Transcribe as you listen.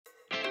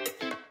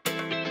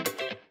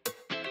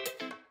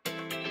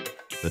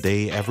the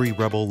day every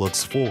Rebel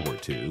looks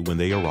forward to when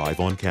they arrive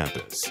on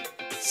campus,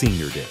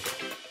 Senior Day.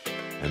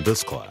 And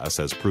this class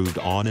has proved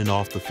on and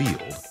off the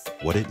field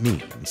what it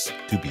means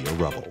to be a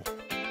Rebel.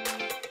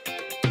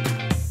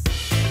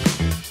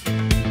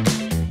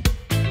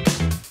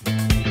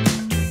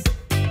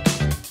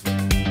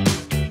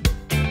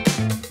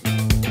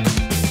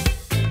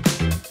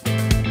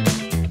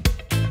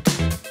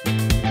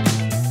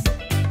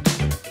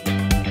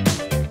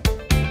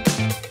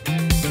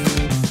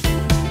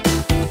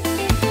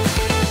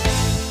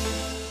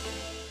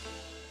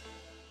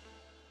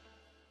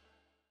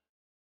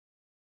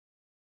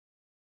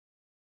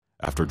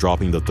 After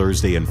dropping the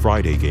Thursday and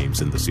Friday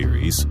games in the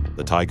series,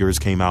 the Tigers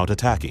came out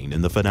attacking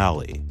in the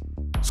finale,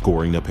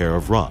 scoring a pair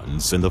of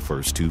runs in the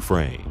first two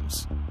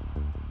frames.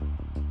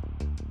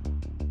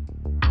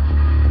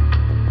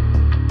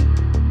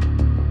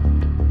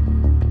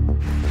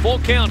 Full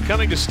count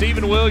coming to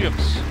Stephen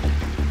Williams.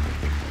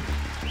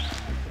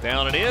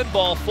 Down and in,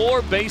 ball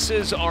four,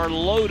 bases are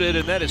loaded,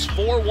 and that is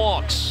 4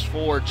 walks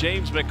for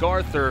James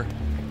MacArthur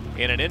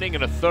in an inning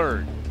and a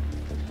third.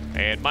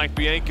 And Mike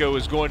Bianco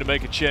is going to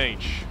make a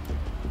change.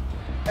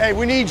 Hey,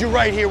 we need you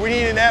right here. We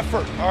need an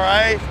effort, all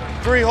right?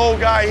 3-hole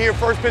guy here.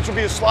 First pitch will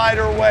be a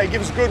slider away.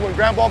 Give us a good one.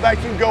 Ground ball back,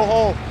 you can go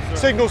home. Sure.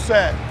 Signal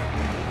set.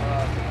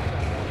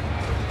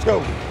 Let's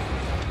go.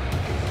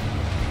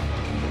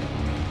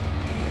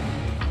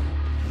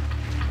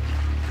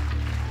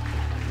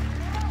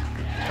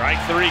 Strike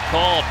 3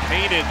 called,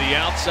 painted the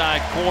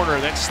outside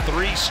corner. That's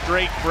 3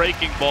 straight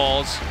breaking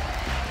balls,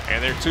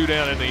 and they're 2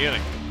 down in the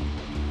inning.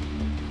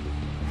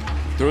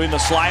 Threw him the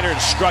slider and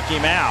struck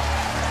him out.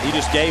 He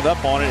just gave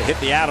up on it, hit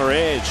the outer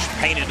edge,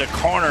 painted the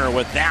corner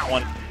with that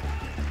one.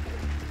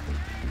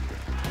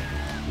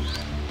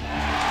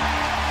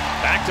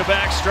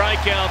 Back-to-back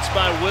strikeouts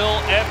by Will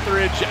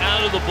Etheridge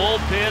out of the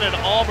bullpen, and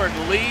Auburn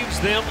leaves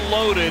them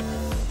loaded.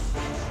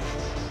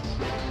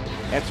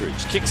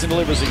 Etheridge kicks and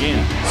delivers again.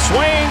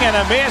 Swing and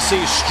a miss.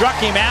 He struck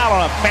him out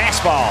on a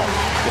fastball.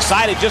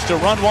 Decided just to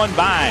run one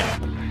by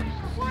him.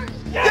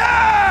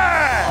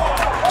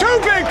 Yeah! 2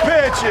 big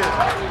pitches.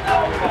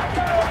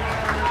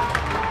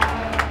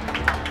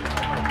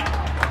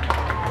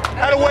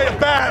 Had a way to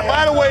bat. I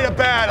had a way to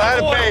bat. I had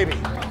a baby.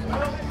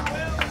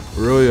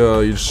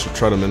 Really, you just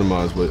try to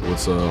minimize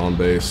what's on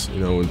base.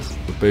 You know,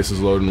 with bases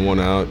loaded and 1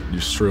 out, you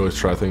just really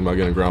try to think about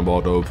getting a ground ball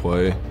to double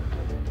play.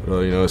 But,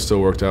 you know, it still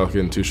worked out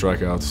getting 2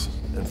 strikeouts.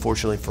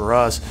 Unfortunately for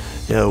us,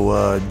 you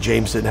know,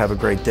 James didn't have a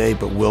great day,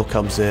 but Will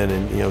comes in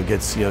and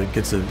gets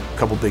a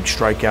couple big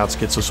strikeouts,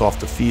 gets us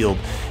off the field,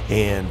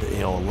 and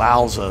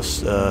allows us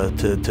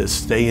to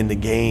stay in the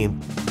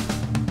game.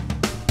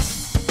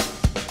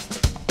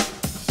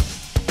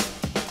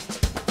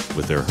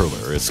 With their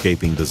hurler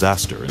escaping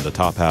disaster in the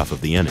top half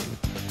of the inning,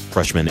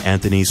 freshman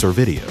Anthony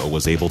Servideo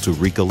was able to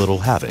wreak a little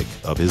havoc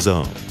of his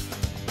own.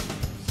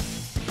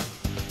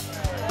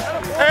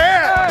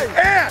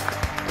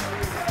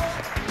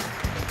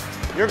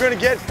 You're going to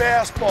get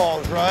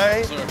fastballs,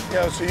 right?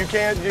 Sure. So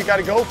you got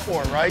to go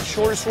for them, right?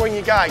 Shortest swing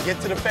you got,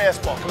 get to the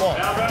fastball. Come on.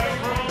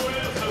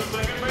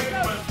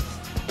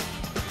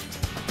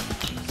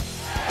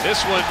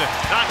 This one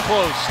not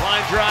close.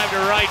 Line drive to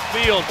right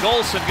field.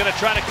 Golson going to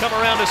try to come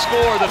around to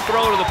score. The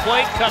throw to the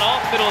plate, cut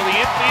off, middle of the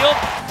infield.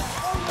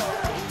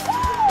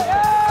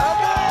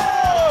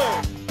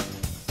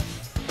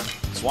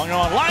 Swung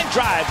on, line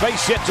drive,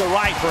 base hit to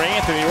right for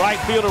Anthony. Right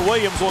fielder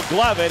Williams will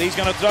glove it. He's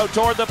going to throw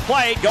toward the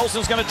plate.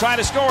 Golson's going to try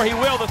to score. He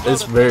will.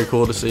 It's very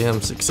cool to see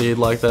him succeed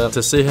like that.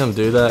 To see him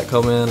do that,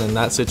 come in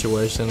that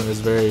situation is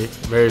very,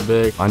 very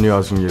big. I knew I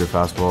was going to get a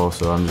fastball,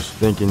 so I'm just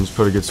thinking just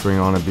put a good swing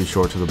on it, be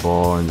short to the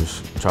ball, and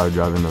just try to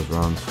drive in those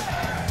runs.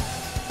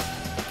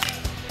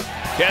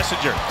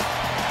 Kessinger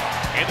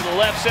into the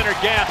left center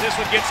gap. This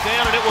one gets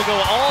down, and it will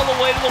go all the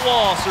way to the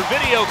wall.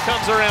 Servideo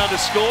comes around to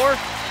score.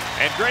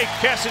 And Greg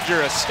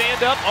Kessinger, a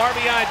stand-up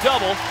RBI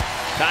double,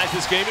 ties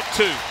this game at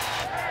 2.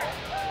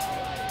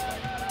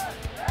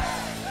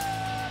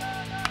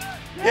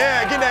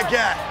 Yeah, get that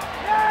gap.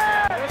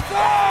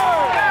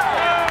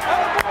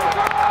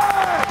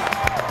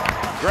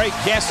 Yes, Greg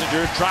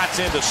Kessinger trots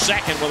into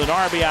second with an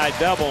RBI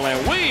double,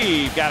 and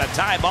we've got a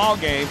tie ball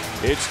game.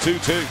 It's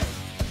 2-2.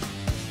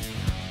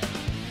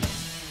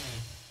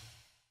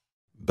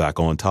 Back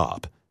on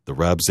top, the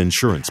Rebs'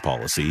 insurance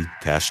policy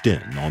cashed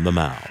in on the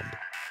mound.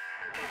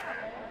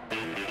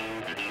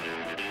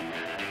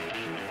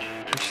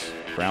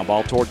 Ground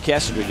ball toward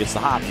Kessinger, gets the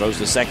hop, throws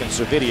to second.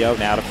 Servideo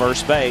now to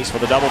first base for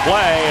the double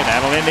play, and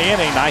that'll end the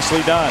inning.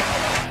 Nicely done.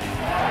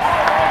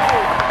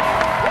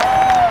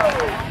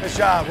 Good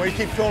job. Where you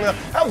keep filling up.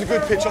 That was a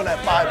good pitch on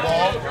that 5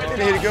 ball. Didn't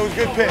hit it good. It was a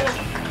good pitch.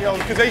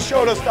 Because they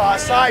showed us the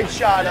side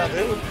shot of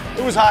it.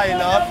 It was high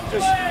enough.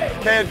 Just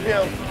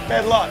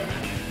bad luck.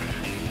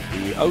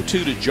 The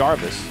 0-2 to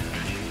Jarvis.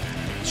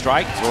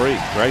 Strike 3.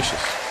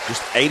 Gracious.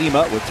 Just ate him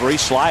up with 3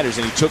 sliders,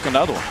 and he took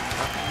another one.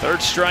 3rd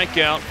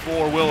strikeout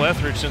for Will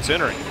Etheridge since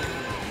entering.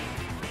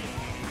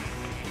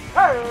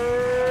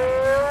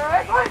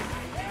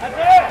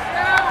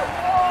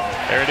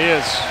 There it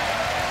is.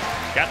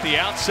 Got the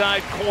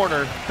outside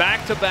corner,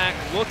 back-to-back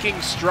looking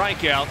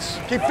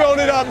strikeouts. Keep filling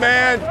it up,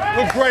 man.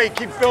 Look great.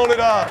 Keep filling it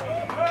up.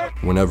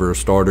 Whenever a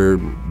starter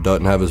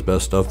doesn't have his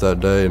best stuff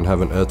that day and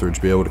having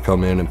Etheridge be able to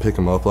come in and pick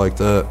him up like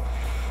that,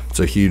 it's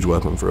a huge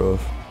weapon for us.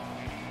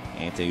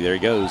 Anthony, there he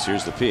goes.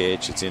 Here's the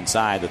pitch. It's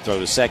inside. The throw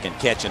to second,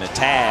 catching a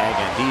tag,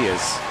 and he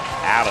is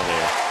out of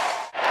there.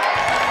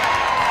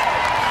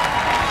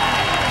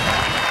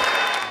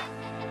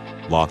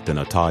 Locked in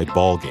a tied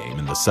ball game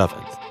in the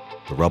 7th,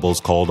 the Rebels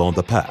called on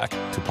the Pack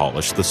to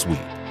polish the sweep.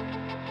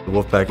 The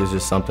Wolfpack is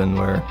just something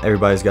where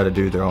everybody's got to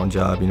do their own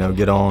job, you know,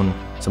 get on,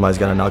 somebody's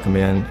got to knock them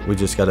in. We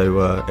just got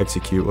to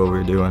execute what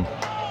we're doing.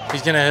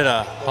 He's going to hit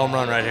a home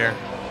run right here.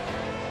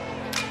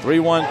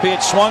 3-1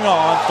 pitch swung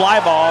on, fly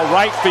ball,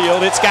 right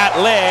field. It's got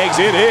legs.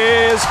 It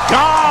is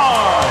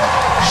gone.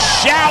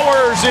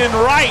 Showers in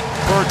right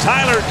for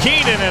Tyler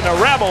Keenan, and the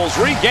Rebels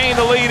regain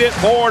the lead at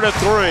 4-3.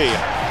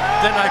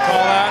 Didn't I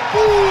call that?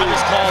 I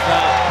just called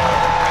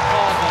that.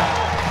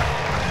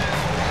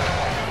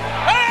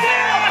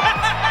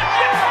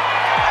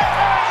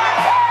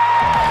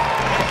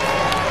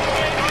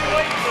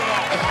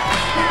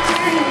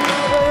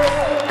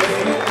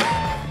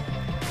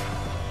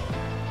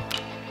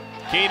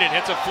 Keenan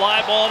hits a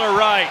fly ball to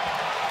right.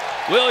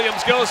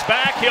 Williams goes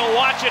back. He'll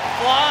watch it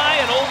fly,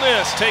 and Ole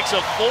Miss takes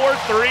a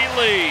 4-3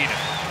 lead.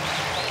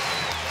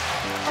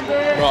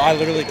 Bro, I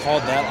literally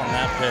called that on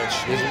that pitch.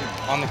 It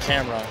was on the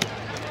camera.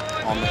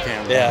 On the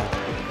camera? Yeah.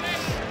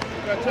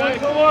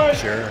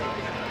 Sure.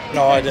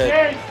 No, I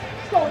did.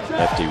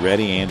 Lefty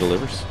ready and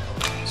delivers.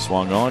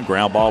 Swung on,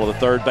 ground ball to the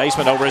third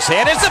baseman over his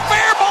head. It's a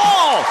fair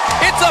ball!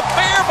 It's a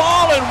fair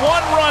ball, and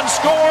 1 run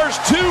scores,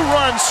 2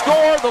 runs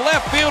score. The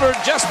left fielder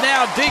just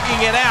now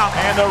digging it out,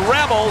 and the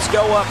Rebels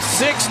go up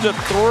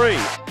 6-3.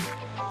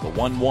 The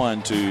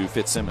 1-1 to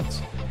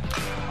Fitzsimmons.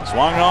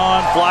 Swung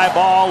on, fly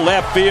ball,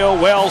 left field,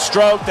 well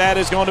stroked. That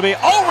is going to be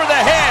over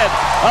the head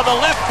of the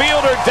left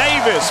fielder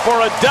Davis for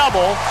a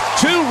double.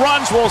 2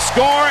 runs will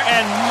score,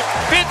 and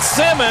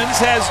Fitzsimmons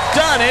has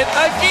done it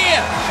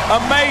again.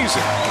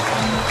 Amazing.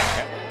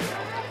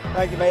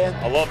 Thank you, man.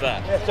 I love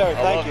that. Yes, sir.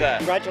 Thank you. That.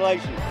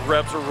 Congratulations.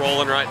 Rebs are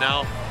rolling right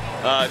now.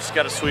 Just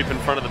got a sweep in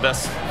front of the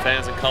best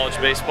fans in college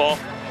baseball.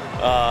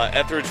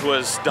 Etheridge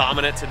was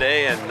dominant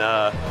today, and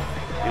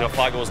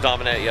Flagel was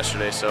dominant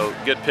yesterday. So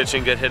good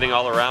pitching, good hitting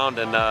all around,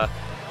 and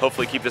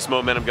hopefully keep this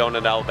momentum going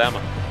into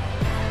Alabama.